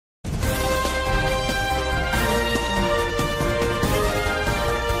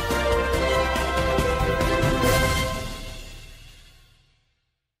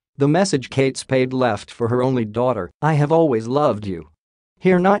The message Kate Spade left for her only daughter: "I have always loved you.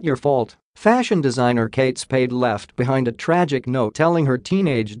 Here, not your fault." Fashion designer Kate Spade left behind a tragic note telling her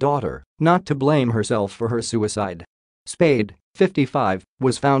teenage daughter not to blame herself for her suicide. Spade, 55,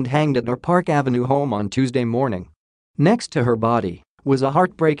 was found hanged at her Park Avenue home on Tuesday morning. Next to her body was a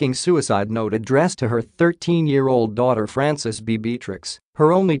heartbreaking suicide note addressed to her 13-year-old daughter Frances B. Beatrix,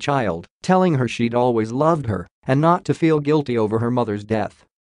 her only child, telling her she'd always loved her and not to feel guilty over her mother's death.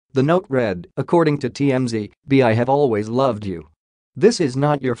 The note read, according to TMZ, "I have always loved you. This is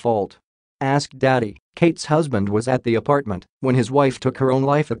not your fault. Ask Daddy." Kate's husband was at the apartment when his wife took her own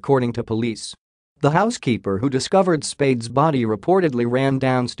life, according to police. The housekeeper who discovered Spade's body reportedly ran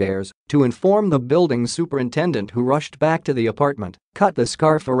downstairs to inform the building superintendent, who rushed back to the apartment, cut the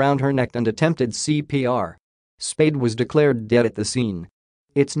scarf around her neck and attempted CPR. Spade was declared dead at the scene.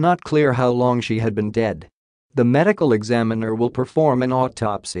 It's not clear how long she had been dead. The medical examiner will perform an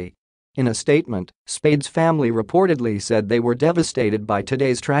autopsy. In a statement, Spade's family reportedly said they were devastated by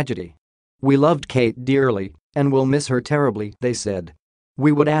today's tragedy. "We loved Kate dearly and will miss her terribly," they said.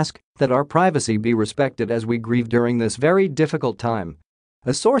 "We would ask that our privacy be respected as we grieve during this very difficult time."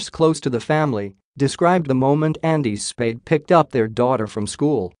 A source close to the family described the moment Andy Spade picked up their daughter from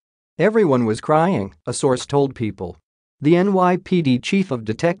school. "Everyone was crying," a source told People. The NYPD chief of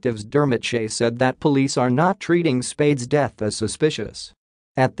detectives Dermot Shea said that police are not treating Spade's death as suspicious.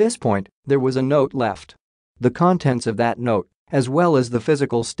 At this point, there was a note left. The contents of that note, as well as the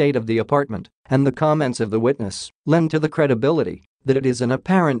physical state of the apartment and the comments of the witness, lend to the credibility that it is an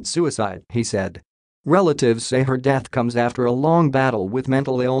apparent suicide, he said. Relatives say her death comes after a long battle with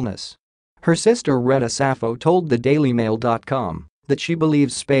mental illness. Her sister Retta Sappho told the DailyMail.com that she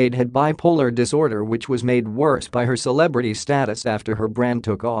believes Spade had bipolar disorder, which was made worse by her celebrity status after her brand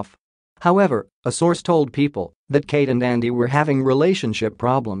took off. However, a source told People that Kate and Andy were having relationship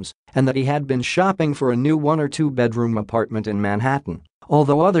problems and that he had been shopping for a new 1- or 2-bedroom apartment in Manhattan,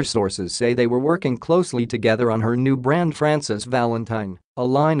 although other sources say they were working closely together on her new brand Frances Valentine, a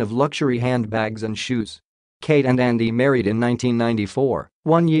line of luxury handbags and shoes. Kate and Andy married in 1994,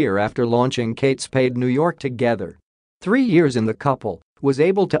 1 year after launching Kate Spade New York together. 3 years in, the couple was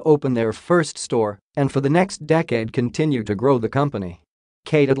able to open their first store and for the next decade continue to grow the company.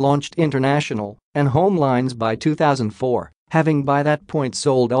 Kate had launched international and home lines by 2004, having by that point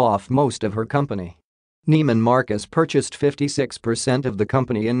sold off most of her company. Neiman Marcus purchased 56% of the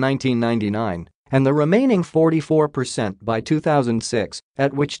company in 1999 and the remaining 44% by 2006,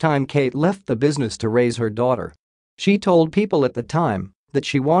 at which time Kate left the business to raise her daughter. She told People at the time that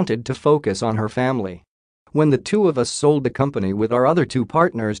she wanted to focus on her family. "When the two of us sold the company with our other 2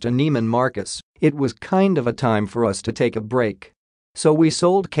 partners to Neiman Marcus, it was kind of a time for us to take a break. So we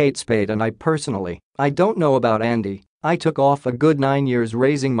sold Kate Spade, and I don't know about Andy, I took off a good 9 years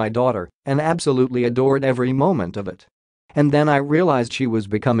raising my daughter and absolutely adored every moment of it. And then I realized she was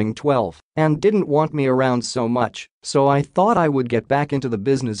becoming 12 and didn't want me around so much, so I thought I would get back into the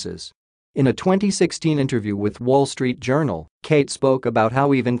businesses." In a 2016 interview with Wall Street Journal, Kate spoke about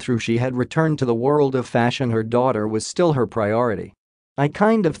how even though she had returned to the world of fashion, her daughter was still her priority. "I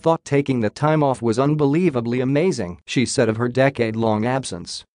kind of thought taking the time off was unbelievably amazing," she said of her decade-long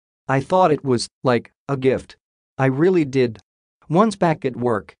absence. "I thought it was, like, a gift. I really did. Once back at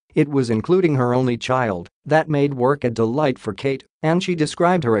work, it was including her only child that made work a delight for Kate," and she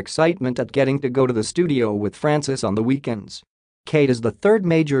described her excitement at getting to go to the studio with Frances on the weekends. Kate is the third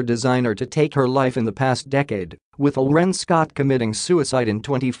major designer to take her life in the past decade, with Loren Scott committing suicide in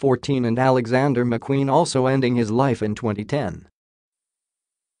 2014 and Alexander McQueen also ending his life in 2010.